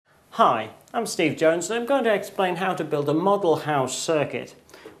Hi, I'm Steve Jones and I'm going to explain how to build a model house circuit.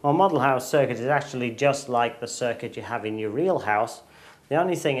 Well, a model house circuit is actually just like the circuit you have in your real house. The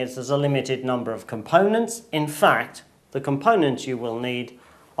only thing is there's a limited number of components. In fact, the components you will need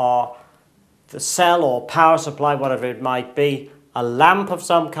are the cell or power supply, whatever it might be, a lamp of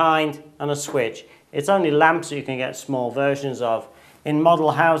some kind and a switch. It's only lamps you can get small versions of. In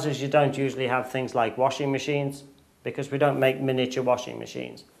model houses you don't usually have things like washing machines because we don't make miniature washing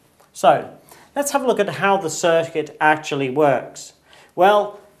machines. So, let's have a look at how the circuit actually works.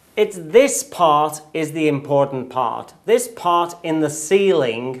 Well, it's this part is the important part. This part in the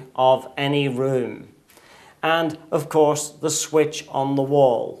ceiling of any room. And, of course, the switch on the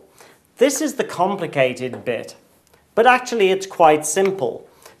wall. This is the complicated bit. But actually it's quite simple.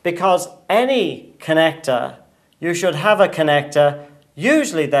 Because any connector, you should have a connector.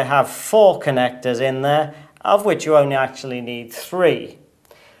 Usually they have 4 connectors in there, of which you only actually need 3.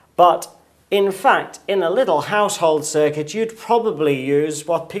 But in fact, in a little household circuit, you'd probably use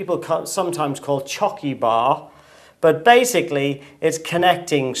what people sometimes call chocky bar. But basically, it's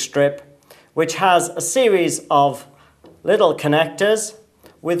connecting strip, which has a series of little connectors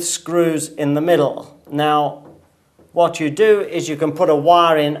with screws in the middle. Now, what you do is you can put a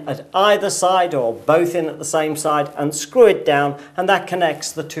wire in at either side or both in at the same side and screw it down, and that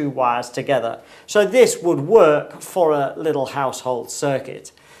connects the 2 wires together. So this would work for a little household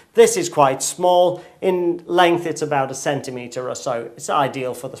circuit. This is quite small. In length, it's about 1 centimetre or so. It's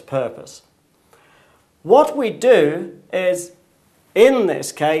ideal for this purpose. What we do is, in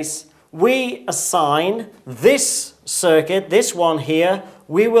this case, we assign this circuit, this one here,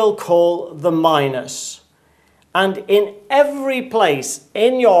 we will call the minus. And in every place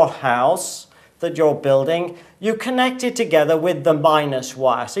in your house that you're building, you connect it together with the minus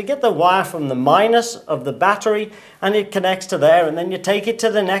wire. So you get the wire from the minus of the battery and it connects to there, and then you take it to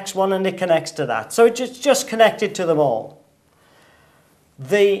the next one and it connects to that. So it's just connected to them all.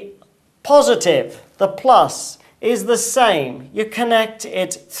 The positive, the plus, is the same. You connect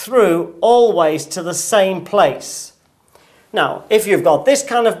it through always to the same place. Now, if you've got this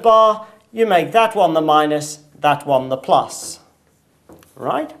kind of bar, you make that one the minus, that one the plus.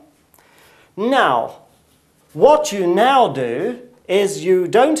 Right? Now, what you now do is you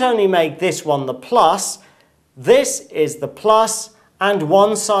don't only make this one the plus, this is the plus and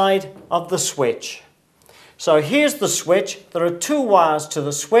one side of the switch. So here's the switch. There are 2 wires to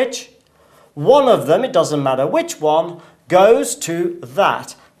the switch. One of them, it doesn't matter which one, goes to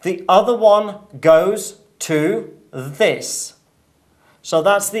that. The other one goes to this. So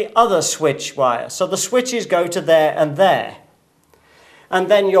that's the other switch wire. So the switches go to there and there. And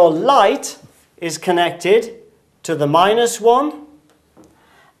then your light is connected to the minus one,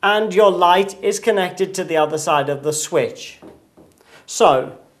 and your light is connected to the other side of the switch.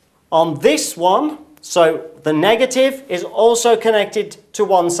 So on this one, so the negative is also connected to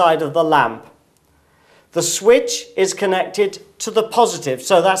one side of the lamp. The switch is connected to the positive,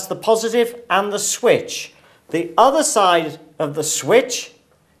 so that's the positive and the switch. The other side of the switch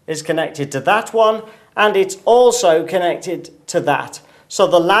is connected to that one, and it's also connected to that. So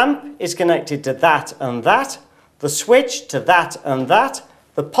the lamp is connected to that and that, the switch to that and that,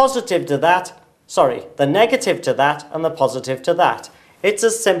 the positive to that, the negative to that, and the positive to that. It's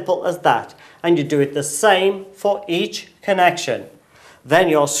as simple as that. And you do it the same for each connection. Then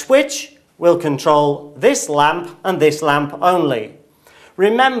your switch will control this lamp and this lamp only.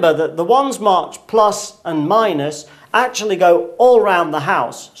 Remember that the ones marked plus and minus actually go all around the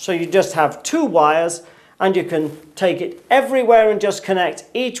house. So you just have 2 wires and you can take it everywhere and just connect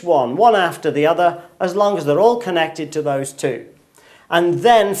each one after the other, as long as they're all connected to those 2. And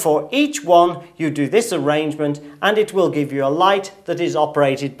then for each one you do this arrangement and it will give you a light that is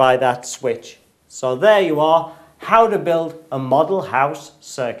operated by that switch. So there you are, how to build a model house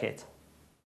circuit.